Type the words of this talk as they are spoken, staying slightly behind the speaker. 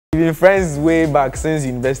We've been friends way back since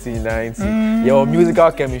university in 90. Your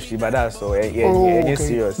musical chemistry, but that's all. Yeah,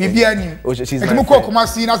 serious. Maybe any. Oh, she's my friend. Come and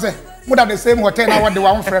see. I say, more than the same hotel. Now what the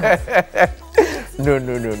one friend? No.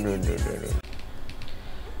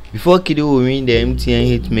 Before KiDi will win the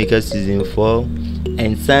MTN Hitmaker Season 4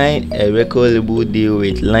 and sign a record label deal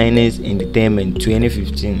with Lynx Entertainment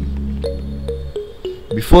 2015.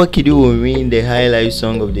 Before KiDi will win the highlife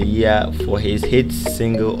song of the year for his hit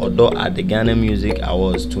single Odo at the Ghana Music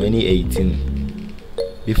Awards 2018.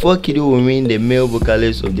 Before KiDi will win the male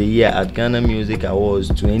vocalist of the year at Ghana Music Awards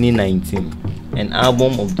 2019, an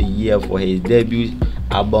album of the year for his debut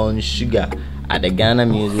album Sugar at the Ghana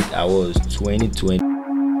Music Awards 2020.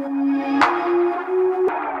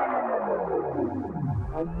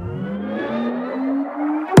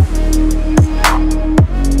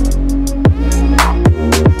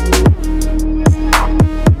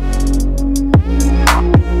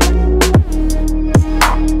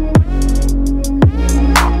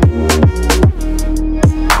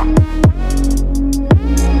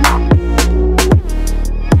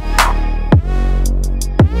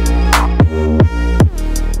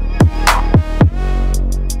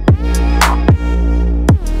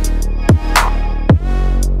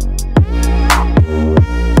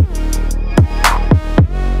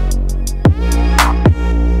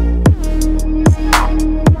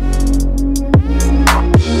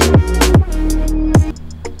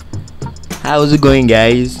 How's it going,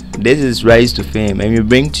 guys? This is Rise to Fame, and we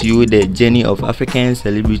bring to you the journey of African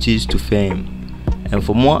celebrities to fame. And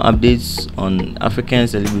for more updates on African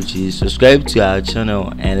celebrities, subscribe to our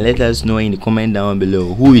channel and let us know in the comment down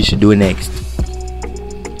below who we should do next.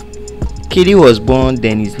 KiDi was born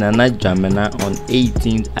Dennis Nana Dwamena on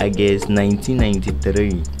 18th August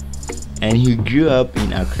 1993, and he grew up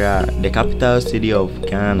in Accra, the capital city of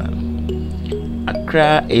Ghana.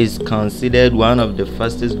 Accra is considered one of the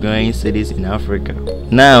fastest growing cities in Africa.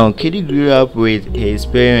 Now, KiDi grew up with his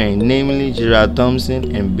parents, namely Gerald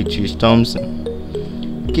Thompson and Beatrice Thompson.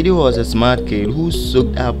 KiDi was a smart kid who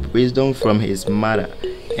soaked up wisdom from his mother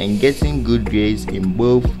and getting good grades in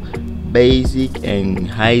both basic and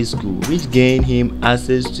high school, which gained him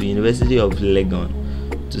access to University of Legon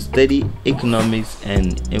to study economics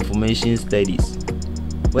and information studies,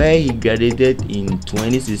 where he graduated in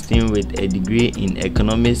 2016 with a degree in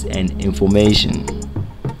economics and information.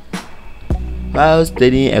 While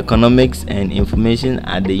studying economics and information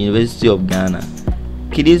at the University of Ghana,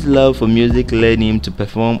 KiDi's love for music led him to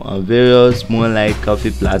perform on various Moonlight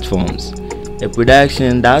Coffee platforms, a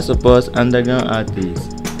production that supports underground artists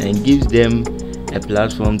and gives them a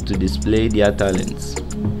platform to display their talents.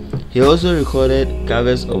 He also recorded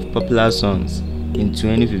covers of popular songs. In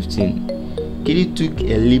 2015, KiDi took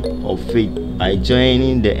a leap of faith by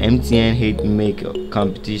joining the MTN Hitmaker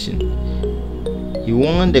competition. He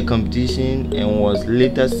won the competition and was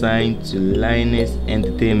later signed to Lynx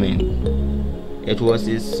Entertainment. It was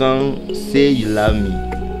his song Say You Love Me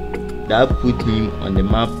that put him on the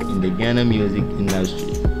map in the Ghana music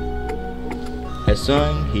industry. A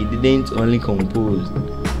song he didn't only compose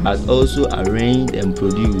but also arranged and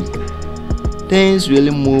produced. Things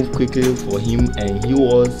really moved quickly for him, and he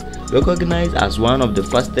was recognized as one of the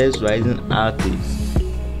fastest rising artists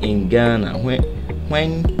in Ghana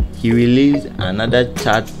when he released another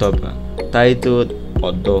chart topper titled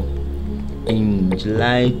Odo in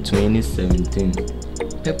July 2017.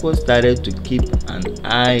 People started to keep an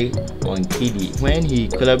eye on KiDi when he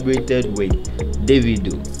collaborated with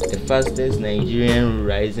Davido, the fastest Nigerian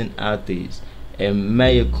rising artist, and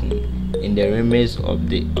Mayorkun in the remix of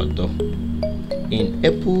the Odo. In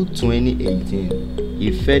April 2018,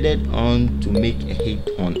 he furthered on to make a hit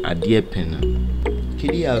on Adie Pena.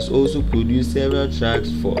 KiDi has also produced several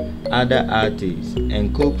tracks for other artists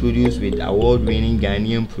and co-produced with award-winning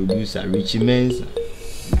Ghanaian producer Richie Mensah.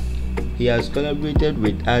 He has collaborated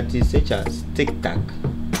with artists such as Tic Tac,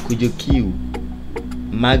 Kujo Q,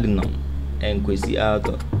 Magnum, and Kwesi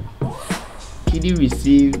Arthur. KiDi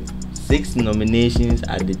received 6 nominations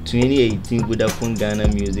at the 2018 Vodafone Ghana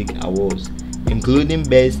Music Awards, including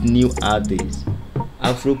Best New Artist,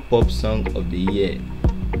 Afro Pop Song of the Year,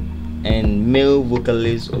 and Male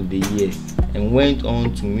Vocalist of the Year, and went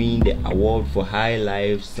on to win the award for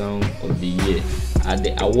Highlife Song of the Year at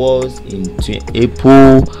the awards in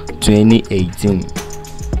April 2018.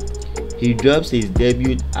 He drops his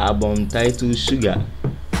debut album titled Sugar,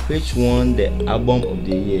 which won the Album of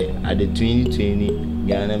the Year at the 2020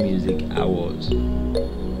 Ghana Music Awards.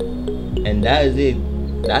 And that is it.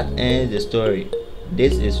 That ends the story.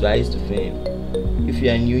 This is Rise to Fame. If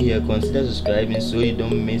you are new here, consider subscribing so you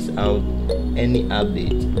don't miss out any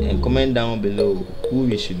update, and comment down below who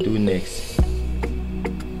we should do next.